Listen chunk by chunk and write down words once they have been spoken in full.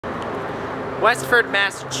Westford,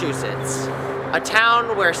 Massachusetts, a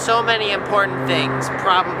town where so many important things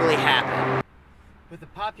probably happen. With a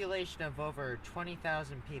population of over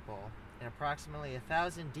 20,000 people and approximately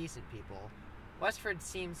 1,000 decent people, Westford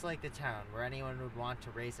seems like the town where anyone would want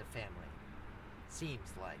to raise a family.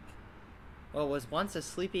 Seems like. What was once a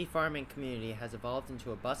sleepy farming community has evolved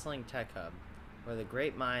into a bustling tech hub, where the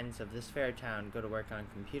great minds of this fair town go to work on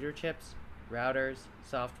computer chips, routers,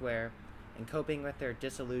 software, and coping with their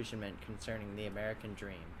disillusionment concerning the American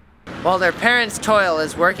dream. While their parents toil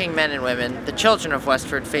as working men and women, the children of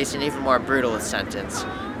Westford face an even more brutal sentence.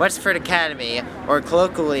 Westford Academy, or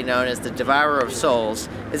colloquially known as the Devourer of Souls,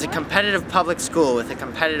 is a competitive public school with a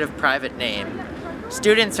competitive private name.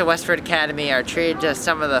 Students at Westford Academy are treated as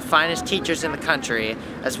some of the finest teachers in the country,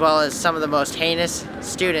 as well as some of the most heinous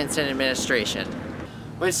students in administration.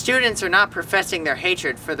 When students are not professing their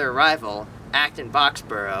hatred for their rival, Acton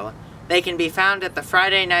Boxborough, they can be found at the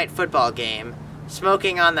Friday night football game,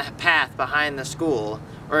 smoking on the path behind the school,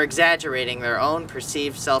 or exaggerating their own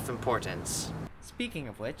perceived self-importance. Speaking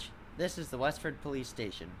of which, this is the Westford Police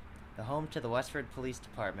Station, the home to the Westford Police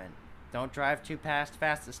Department. Don't drive too past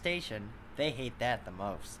the station. They hate that the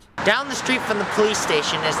most. Down the street from the police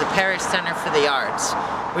station is the Parish Center for the Arts,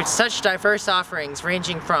 with such diverse offerings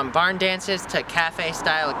ranging from barn dances to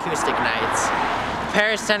cafe-style acoustic nights. The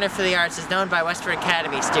Parish Center for the Arts is known by Westford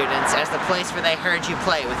Academy students as the place where they heard you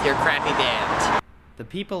play with your crappy band. The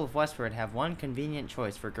people of Westford have one convenient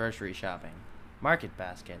choice for grocery shopping: Market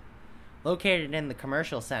Basket. Located in the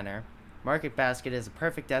commercial center, Market Basket is a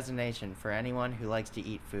perfect destination for anyone who likes to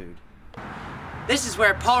eat food. This is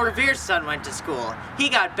where Paul Revere's son went to school. He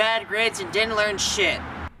got bad grades and didn't learn shit.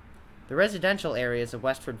 The residential areas of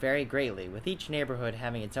Westford vary greatly, with each neighborhood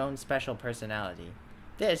having its own special personality.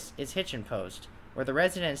 This is Hitchin Post, where the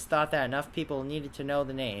residents thought that enough people needed to know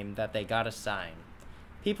the name that they got a sign.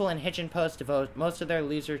 People in Hitchin Post devote most of their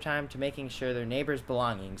leisure time to making sure their neighbors'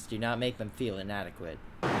 belongings do not make them feel inadequate.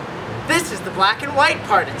 This is the black and white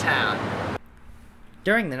part of town.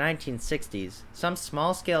 During the 1960s, some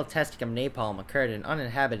small-scale testing of napalm occurred in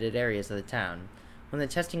uninhabited areas of the town. When the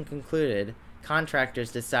testing concluded,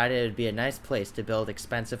 contractors decided it would be a nice place to build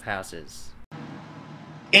expensive houses.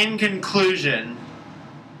 In conclusion,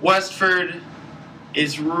 Westford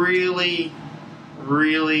is really,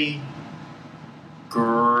 really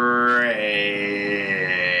great.